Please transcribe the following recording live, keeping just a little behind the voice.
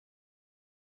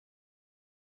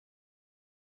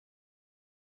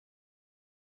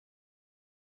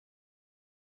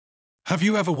Have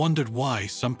you ever wondered why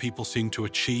some people seem to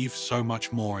achieve so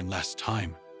much more in less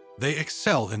time? They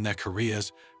excel in their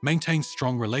careers, maintain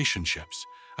strong relationships,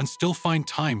 and still find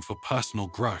time for personal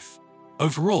growth.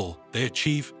 Overall, they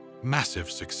achieve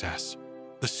massive success.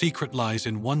 The secret lies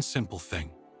in one simple thing: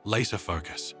 laser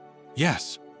focus.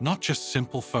 Yes, not just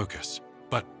simple focus,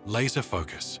 but laser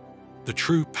focus. The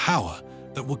true power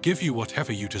that will give you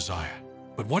whatever you desire.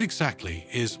 But what exactly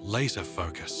is laser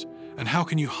focus, and how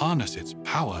can you harness its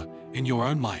power in your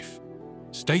own life?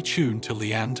 Stay tuned till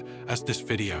the end, as this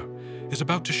video is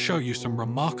about to show you some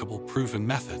remarkable proven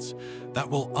methods that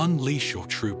will unleash your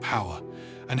true power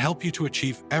and help you to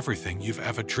achieve everything you've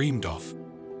ever dreamed of.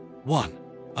 1.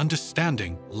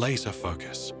 Understanding laser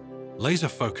focus. Laser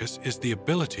focus is the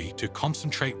ability to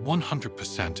concentrate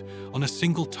 100% on a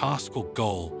single task or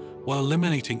goal while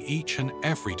eliminating each and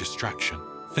every distraction.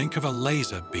 Think of a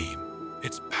laser beam.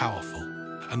 It's powerful.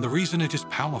 And the reason it is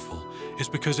powerful is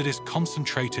because it is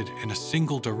concentrated in a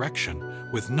single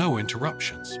direction with no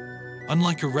interruptions.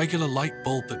 Unlike a regular light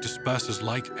bulb that disperses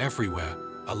light everywhere,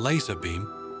 a laser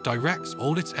beam directs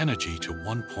all its energy to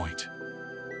one point.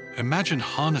 Imagine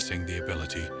harnessing the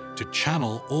ability to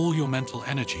channel all your mental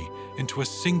energy into a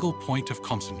single point of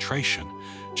concentration,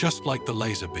 just like the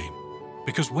laser beam.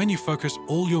 Because when you focus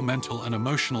all your mental and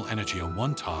emotional energy on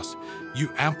one task, you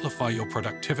amplify your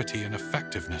productivity and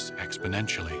effectiveness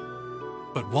exponentially.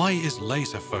 But why is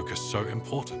laser focus so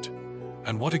important?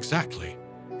 And what exactly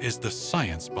is the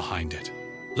science behind it?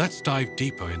 Let's dive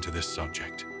deeper into this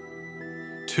subject.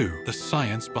 2. The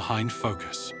science behind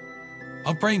focus.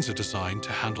 Our brains are designed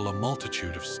to handle a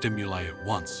multitude of stimuli at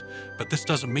once, but this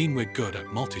doesn't mean we're good at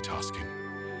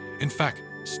multitasking. In fact,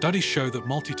 studies show that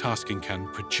multitasking can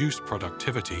produce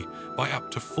productivity by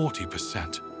up to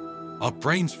 40%. Our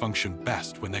brains function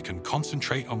best when they can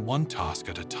concentrate on one task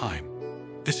at a time.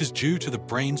 This is due to the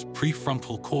brain's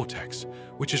prefrontal cortex,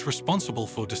 which is responsible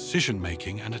for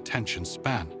decision-making and attention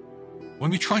span. When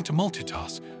we try to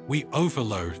multitask, we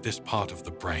overload this part of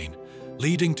the brain,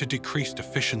 leading to decreased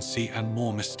efficiency and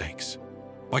more mistakes.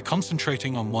 By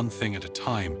concentrating on one thing at a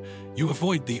time, you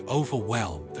avoid the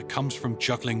overwhelm that comes from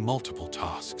juggling multiple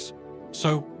tasks.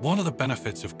 So, what are the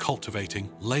benefits of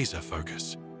cultivating laser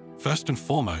focus? First and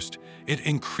foremost, it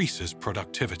increases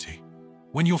productivity.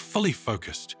 When you're fully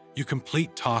focused, you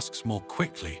complete tasks more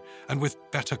quickly and with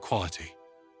better quality.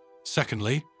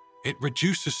 Secondly, it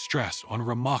reduces stress on a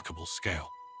remarkable scale.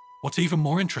 What's even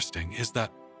more interesting is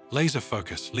that laser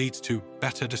focus leads to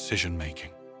better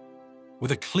decision-making.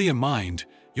 With a clear mind,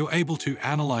 you're able to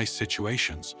analyze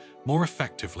situations more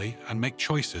effectively and make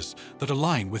choices that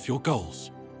align with your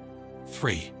goals.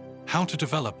 3. How to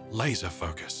develop laser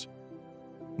focus.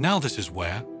 Now this is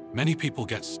where many people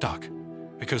get stuck,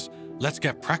 because let's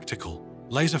get practical,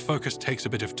 laser focus takes a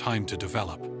bit of time to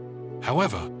develop.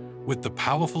 However, with the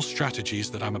powerful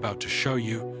strategies that I'm about to show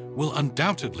you, will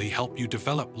undoubtedly help you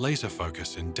develop laser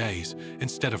focus in days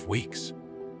instead of weeks.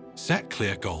 Set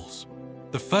clear goals.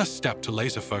 The first step to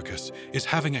laser focus is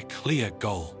having a clear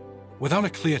goal. Without a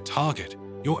clear target,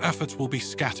 your efforts will be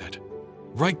scattered.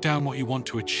 Write down what you want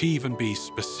to achieve and be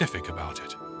specific about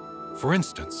it. For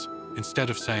instance, instead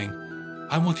of saying,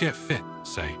 "I want to get fit,"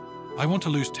 say, "I want to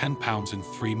lose 10 pounds in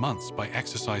 3 months by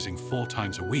exercising 4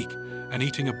 times a week and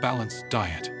eating a balanced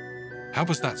diet." How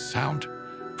does that sound?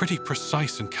 Pretty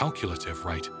precise and calculative,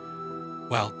 right?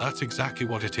 Well, that's exactly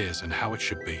what it is and how it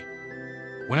should be.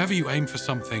 Whenever you aim for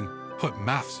something, put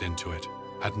maths into it,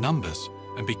 add numbers,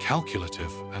 and be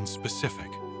calculative and specific.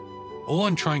 All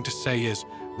I'm trying to say is,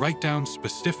 write down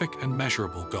specific and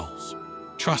measurable goals.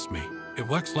 Trust me, it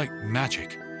works like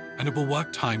magic, and it will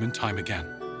work time and time again.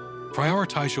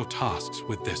 Prioritize your tasks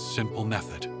with this simple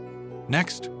method.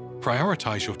 Next,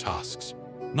 prioritize your tasks.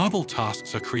 Not all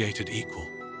tasks are created equal.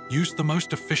 Use the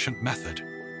most efficient method,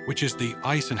 which is the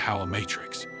Eisenhower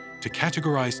matrix, to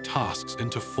categorize tasks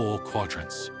into 4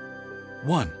 quadrants.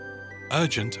 1.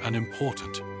 Urgent and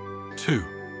important. 2.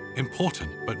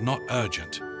 Important but not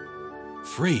urgent.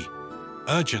 3.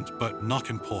 Urgent but not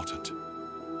important.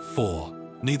 4.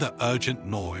 Neither urgent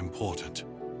nor important.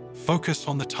 Focus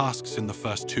on the tasks in the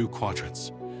first 2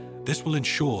 quadrants. This will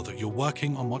ensure that you're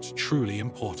working on what's truly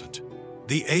important.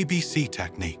 The ABC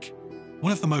technique.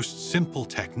 One of the most simple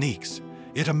techniques,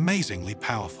 yet amazingly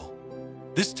powerful.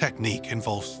 This technique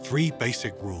involves 3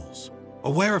 basic rules: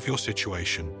 aware of your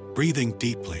situation, breathing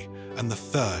deeply, and the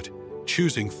third,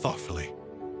 choosing thoughtfully.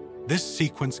 This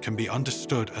sequence can be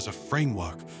understood as a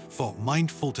framework for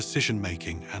mindful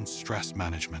decision-making and stress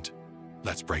management.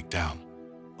 Let's break down.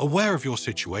 Aware of your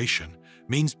situation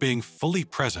means being fully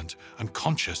present and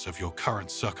conscious of your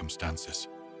current circumstances.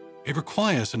 It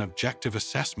requires an objective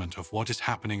assessment of what is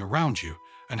happening around you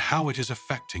and how it is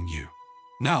affecting you.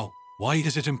 Now, why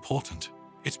is it important?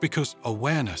 It's because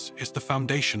awareness is the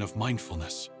foundation of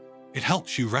mindfulness. It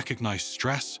helps you recognize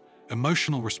stress,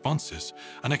 emotional responses,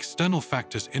 and external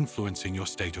factors influencing your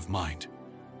state of mind.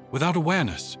 Without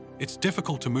awareness, it's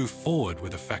difficult to move forward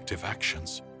with effective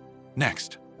actions.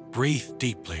 Next, breathe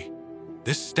deeply.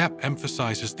 This step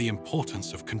emphasizes the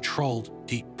importance of controlled,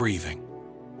 deep breathing.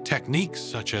 Techniques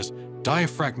such as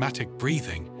diaphragmatic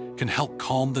breathing can help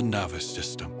calm the nervous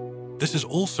system. This is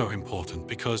also important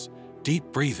because deep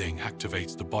breathing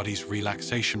activates the body's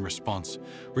relaxation response,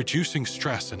 reducing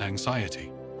stress and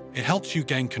anxiety. It helps you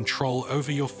gain control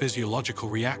over your physiological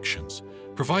reactions,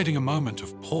 providing a moment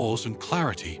of pause and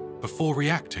clarity before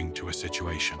reacting to a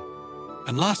situation.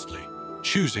 And lastly,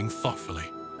 choosing thoughtfully.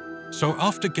 So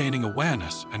after gaining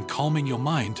awareness and calming your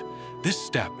mind, this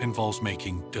step involves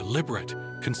making deliberate,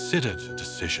 considered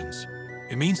decisions.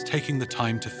 It means taking the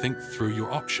time to think through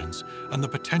your options and the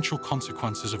potential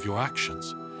consequences of your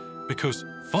actions, because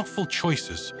thoughtful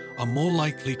choices are more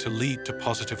likely to lead to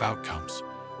positive outcomes.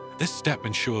 This step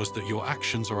ensures that your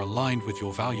actions are aligned with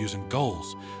your values and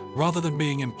goals, rather than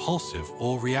being impulsive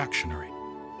or reactionary.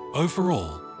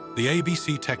 Overall, the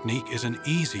ABC technique is an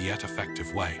easy yet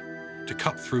effective way to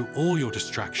cut through all your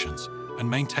distractions and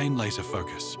maintain laser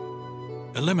focus.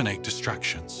 Eliminate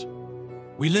distractions.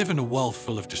 We live in a world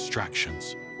full of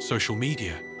distractions: social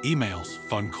media, emails,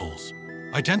 phone calls.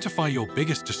 Identify your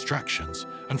biggest distractions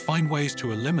and find ways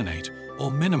to eliminate or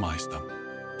minimize them.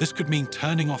 This could mean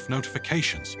turning off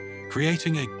notifications,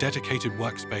 creating a dedicated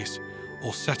workspace,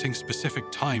 or setting specific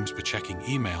times for checking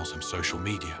emails and social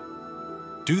media.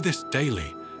 Do this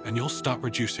daily and you'll start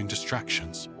reducing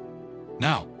distractions.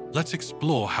 Now, let's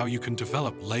explore how you can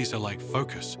develop laser-like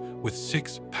focus with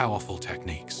 6 powerful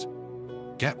techniques.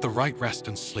 Get the right rest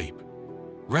and sleep.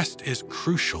 Rest is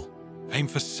crucial. Aim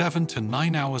for 7 to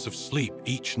 9 hours of sleep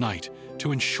each night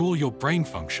to ensure your brain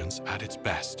functions at its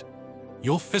best.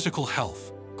 Your physical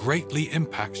health greatly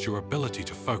impacts your ability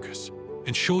to focus.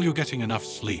 Ensure you're getting enough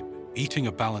sleep, eating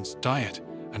a balanced diet,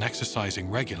 and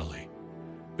exercising regularly.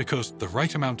 Because the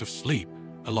right amount of sleep,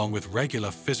 along with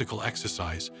regular physical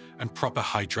exercise and proper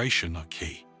hydration, are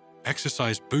key.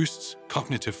 Exercise boosts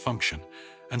cognitive function,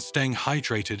 and staying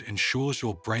hydrated ensures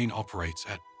your brain operates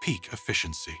at peak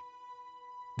efficiency.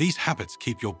 These habits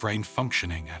keep your brain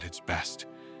functioning at its best.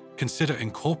 Consider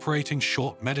incorporating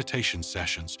short meditation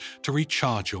sessions to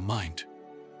recharge your mind.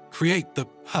 Create the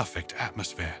perfect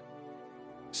atmosphere.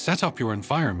 Set up your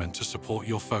environment to support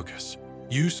your focus.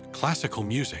 Use classical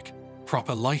music,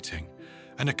 proper lighting,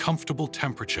 and a comfortable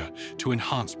temperature to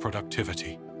enhance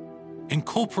productivity.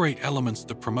 Incorporate elements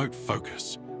that promote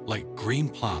focus, like green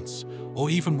plants or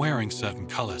even wearing certain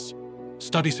colors.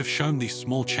 Studies have shown these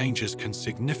small changes can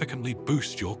significantly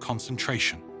boost your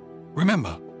concentration.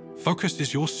 Remember, focus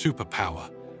is your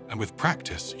superpower, and with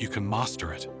practice, you can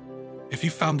master it. If you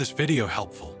found this video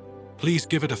helpful, please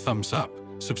give it a thumbs up,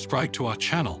 subscribe to our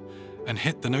channel, and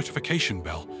hit the notification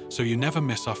bell so you never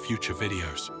miss our future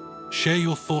videos. Share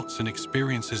your thoughts and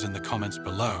experiences in the comments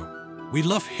below. We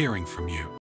love hearing from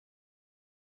you.